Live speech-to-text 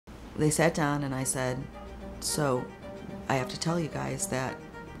they sat down and I said, so I have to tell you guys that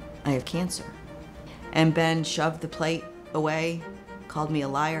I have cancer. And Ben shoved the plate away, called me a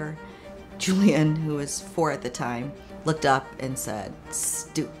liar. Julian, who was 4 at the time, looked up and said,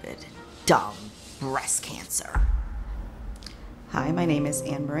 stupid, dumb breast cancer. Hi, my name is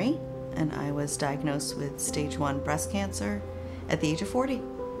Annmarie, and I was diagnosed with stage 1 breast cancer at the age of 40.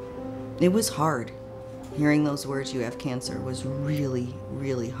 It was hard. Hearing those words, you have cancer, was really,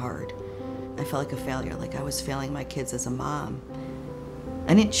 really hard. I felt like a failure, like I was failing my kids as a mom.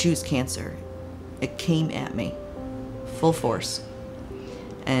 I didn't choose cancer. It came at me, full force.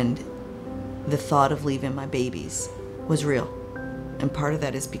 And the thought of leaving my babies was real. And part of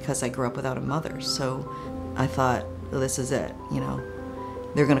that is because I grew up without a mother. So I thought, well, this is it, you know.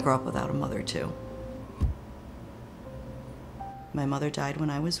 They're gonna grow up without a mother too. My mother died when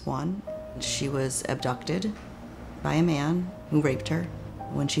I was 1. She was abducted by a man who raped her.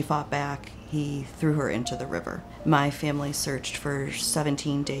 When she fought back, he threw her into the river. My family searched for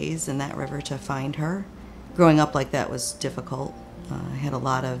 17 days in that river to find her. Growing up like that was difficult. I had a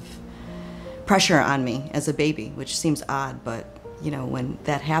lot of pressure on me as a baby, which seems odd, but you know, when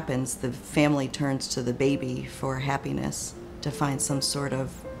that happens, the family turns to the baby for happiness, to find some sort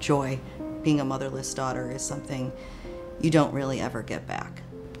of joy. Being a motherless daughter is something you don't really ever get back.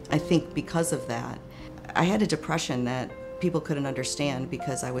 I think because of that, I had a depression that people couldn't understand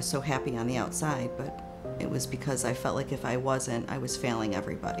because I was so happy on the outside, but it was because I felt like if I wasn't, I was failing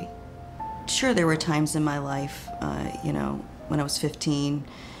everybody. Sure, there were times in my life, you know, when I was 15,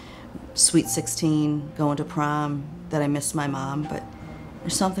 sweet 16, going to prom, that I missed my mom, but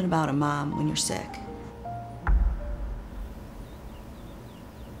there's something about a mom when you're sick.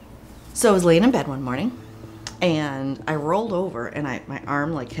 So I was laying in bed one morning, and I rolled over and my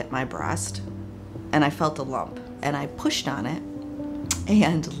arm like hit my breast, and I felt a lump, and I pushed on it,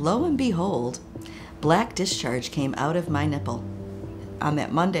 and lo and behold, black discharge came out of my nipple. On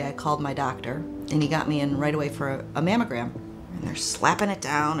that Monday, I called my doctor, and he got me in right away for a mammogram. And they're slapping it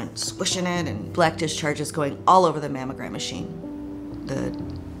down and squishing it, and black discharge is going all over the mammogram machine. The,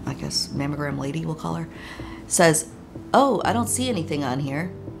 I guess, mammogram lady, we'll call her, says, oh, I don't see anything on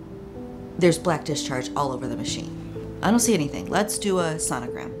here. There's black discharge all over the machine. I don't see anything. Let's do a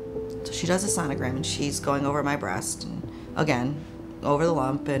sonogram. So she does a sonogram, and she's going over my breast, and again, over the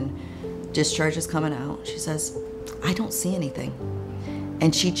lump, and discharge is coming out. She says, I don't see anything.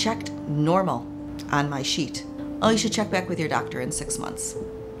 And she checked normal on my sheet. Oh, you should check back with your doctor in 6 months.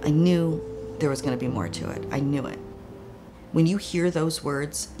 I knew there was going to be more to it. I knew it. When you hear those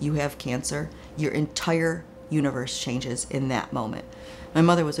words, you have cancer, your entire universe changes in that moment. My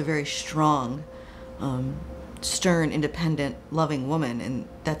mother was a very strong, stern, independent, loving woman, and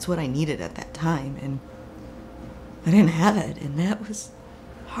that's what I needed at that time. And I didn't have it, and that was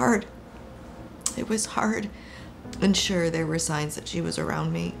hard. It was hard. And sure, there were signs that she was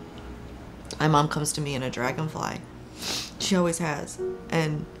around me. My mom comes to me in a dragonfly. She always has.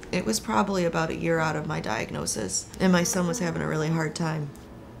 And it was probably about a year out of my diagnosis, and my son was having a really hard time.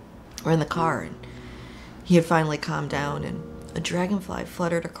 We're in the car, and he had finally calmed down, and a dragonfly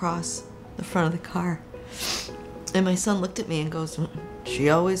fluttered across the front of the car. And my son looked at me and goes, she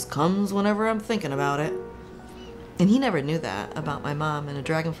always comes whenever I'm thinking about it. And he never knew that about my mom and a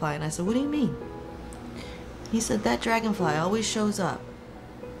dragonfly. And I said, what do you mean? He said, that dragonfly always shows up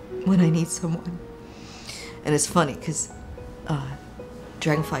when I need someone. And it's funny because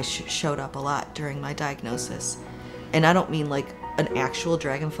dragonflies showed up a lot during my diagnosis. And I don't mean like an actual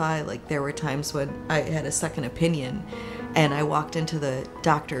dragonfly. Like there were times when I had a second opinion and I walked into the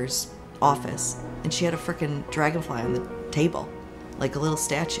doctor's office and she had a freaking dragonfly on the table, like a little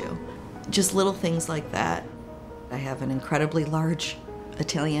statue. Just little things like that. I have an incredibly large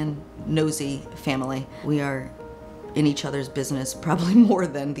Italian nosy family. We are in each other's business probably more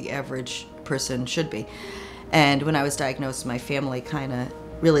than the average person should be. And when I was diagnosed, my family kind of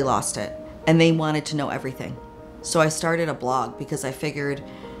really lost it, and they wanted to know everything. So I started a blog because I figured,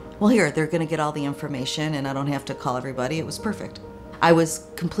 well, here, they're gonna get all the information and I don't have to call everybody. It was perfect. I was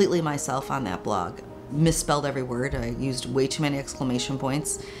completely myself on that blog. Misspelled every word. I used way too many exclamation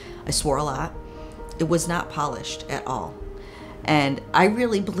points. I swore a lot. It was not polished at all. And I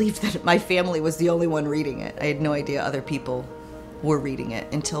really believed that my family was the only one reading it. I had no idea other people were reading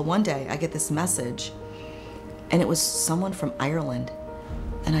it until one day I get this message, and it was someone from Ireland.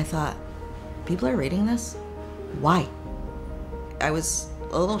 And I thought, people are reading this? Why? I was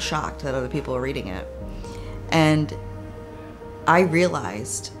a little shocked that other people were reading it. And I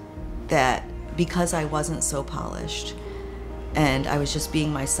realized that because I wasn't so polished and I was just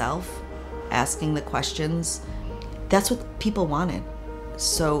being myself, asking the questions, that's what people wanted.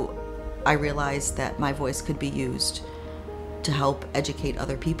 So I realized that my voice could be used to help educate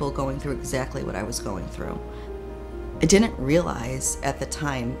other people going through exactly what I was going through. I didn't realize at the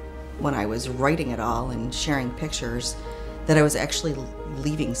time when I was writing it all and sharing pictures that I was actually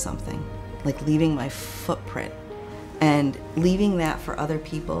leaving something, like leaving my footprint. And leaving that for other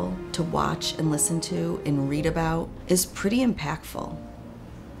people to watch and listen to and read about is pretty impactful.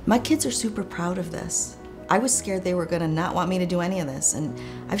 My kids are super proud of this. I was scared they were gonna not want me to do any of this, and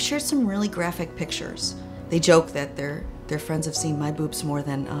I've shared some really graphic pictures. They joke that their friends have seen my boobs more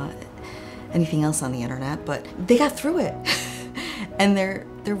than anything else on the internet, but they got through it. And they're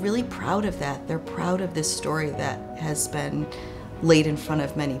really proud of that. They're proud of this story that has been laid in front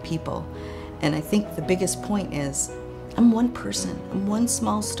of many people. And I think the biggest point is, I'm one person, I'm one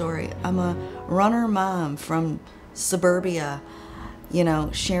small story. I'm a runner mom from suburbia, you know,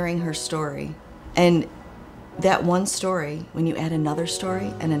 sharing her story. And that one story, when you add another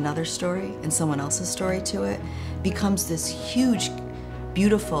story and someone else's story to it, becomes this huge,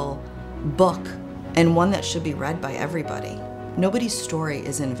 beautiful book, and one that should be read by everybody. Nobody's story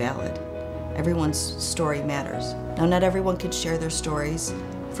is invalid. Everyone's story matters. Now, not everyone can share their stories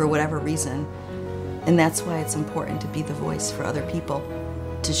for whatever reason, and that's why it's important to be the voice for other people,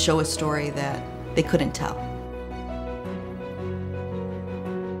 to show a story that they couldn't tell.